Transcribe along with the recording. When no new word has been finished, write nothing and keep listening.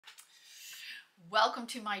Welcome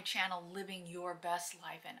to my channel, Living Your Best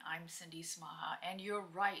Life, and I'm Cindy Smaha. And you're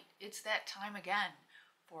right, it's that time again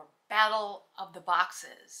for Battle of the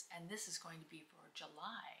Boxes, and this is going to be for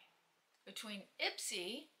July between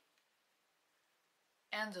IPSY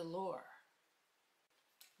and Allure.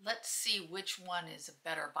 Let's see which one is a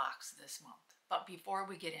better box this month. But before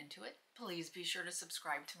we get into it, please be sure to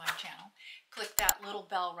subscribe to my channel. Click that little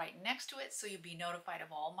bell right next to it so you'll be notified of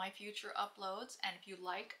all my future uploads. And if you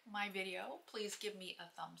like my video, please give me a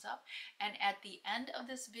thumbs up. And at the end of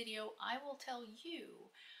this video, I will tell you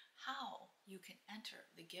how you can enter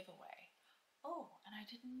the giveaway. Oh, and I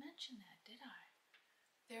didn't mention that, did I?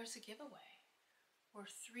 There's a giveaway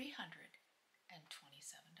worth $327.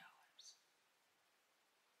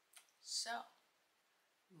 So,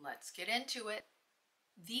 let's get into it.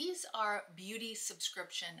 These are beauty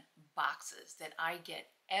subscription boxes that I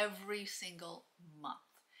get every single month.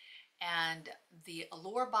 And the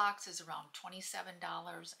Allure box is around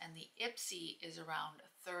 $27 and the IPSY is around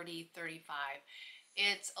 $30, $35.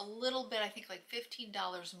 It's a little bit, I think like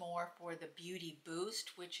 $15 more for the Beauty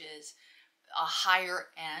Boost, which is a higher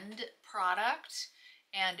end product.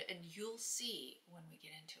 And you'll see when we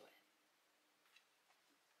get into it.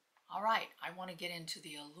 All right, I want to get into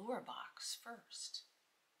the Allure box first.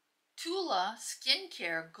 Tula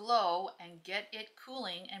Skincare Glow and Get It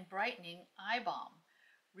Cooling and Brightening Eye Balm.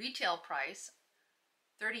 Retail price,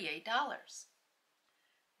 $38.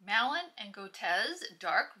 Malin and Gotez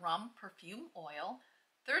Dark Rum Perfume Oil,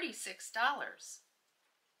 $36.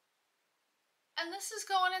 And this is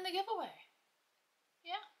going in the giveaway.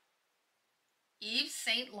 Yeah. Yves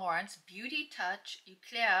Saint Laurent Beauty Touch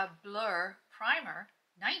Eclair Blur Primer,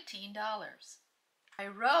 $19.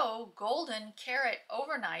 Iro Golden Carrot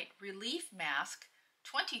Overnight Relief Mask,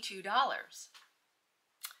 $22.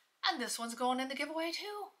 And this one's going in the giveaway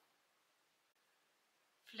too.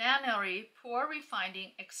 Flannery Pore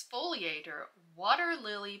Refining Exfoliator Water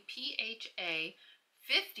Lily PHA,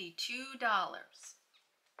 $52.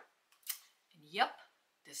 And yep,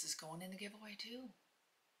 this is going in the giveaway too.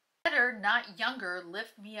 Better Not Younger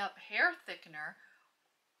Lift Me Up Hair Thickener,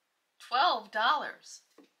 $12.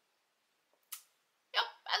 Yep,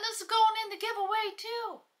 and this is going in the giveaway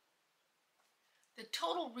too. The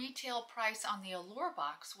total retail price on the Allure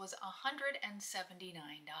box was $179.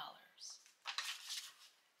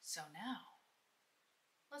 So now,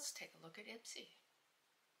 let's take a look at IPSY.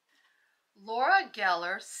 Laura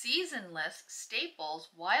Geller Seasonless Staples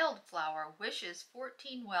Wildflower Wishes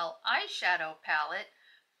 14 Well Eyeshadow Palette,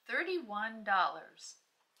 $31.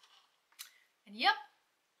 And yep,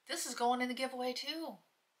 this is going in the giveaway too.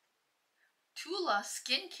 Tula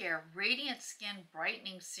Skincare Radiant Skin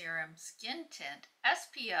Brightening Serum Skin Tint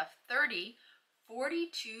SPF 30,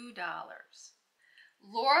 $42.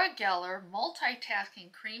 Laura Geller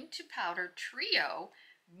Multitasking Cream to Powder Trio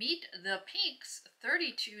Meet the Pinks,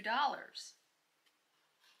 $32.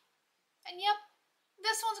 And yep,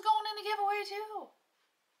 this one's going in the giveaway too.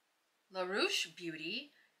 La Roche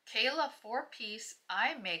Beauty Kayla 4-Piece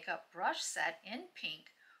Eye Makeup Brush Set in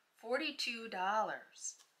Pink, $42.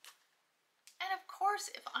 And of course,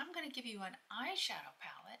 if I'm going to give you an eyeshadow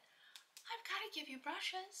palette, I've got to give you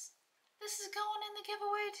brushes. This is going in the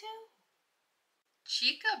giveaway too.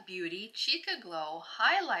 Chica Beauty Chica Glow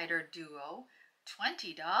Highlighter Duo,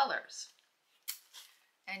 $20.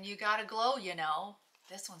 And you got to glow, you know.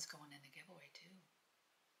 This one's going in the giveaway too.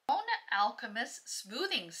 Stone Alchemist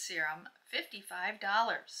Smoothing Serum,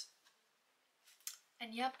 $55.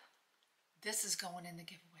 And yep, this is going in the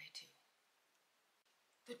giveaway too.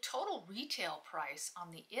 The total retail price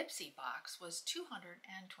on the IPSY box was $222.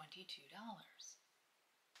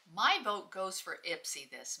 My vote goes for IPSY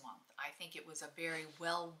this month. I think it was a very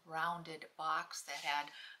well-rounded box that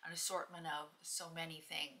had an assortment of so many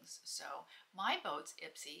things. So my vote's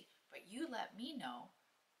IPSY, but you let me know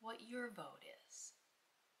what your vote is.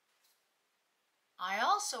 I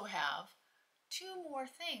also have two more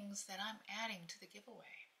things that I'm adding to the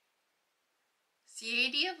giveaway.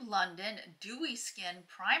 Ciety of London Dewy Skin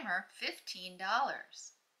Primer, $15.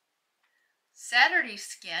 Saturday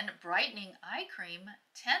Skin Brightening Eye Cream,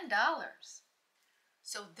 $10.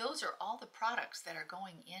 So those are all the products that are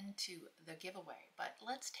going into the giveaway, but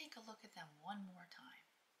let's take a look at them one more time.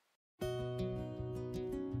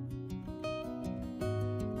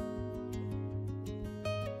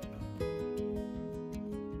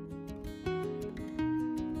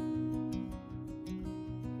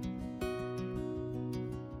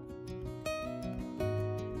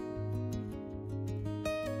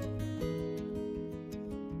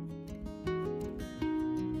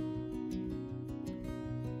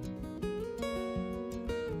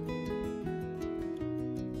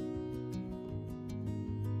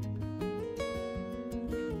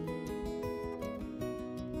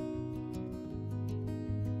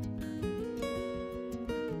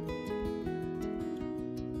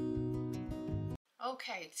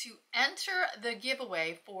 Okay, to enter the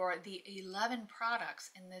giveaway for the 11 products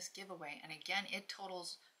in this giveaway, and again, it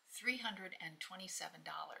totals $327.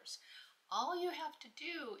 All you have to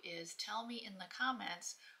do is tell me in the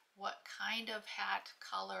comments what kind of hat,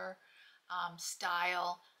 color,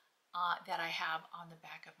 style that I have on the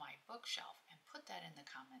back of my bookshelf, and put that in the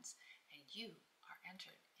comments, and you are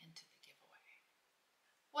entered into the giveaway.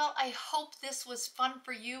 Well, I hope this was fun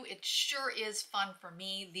for you. It sure is fun for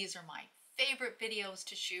me. These are my favorite videos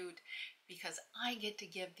to shoot because I get to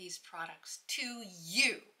give these products to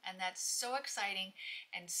you, and that's so exciting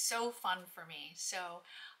and so fun for me. So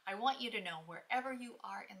I want you to know, wherever you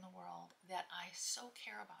are in the world, that I so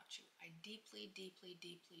care about you. I deeply, deeply,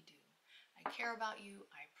 deeply do. I care about you.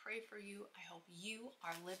 I pray for you. I hope you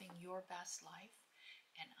are living your best life,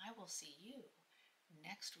 and I will see you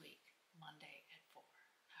next week, Monday at 4.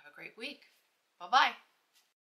 Have a great week. Bye-bye.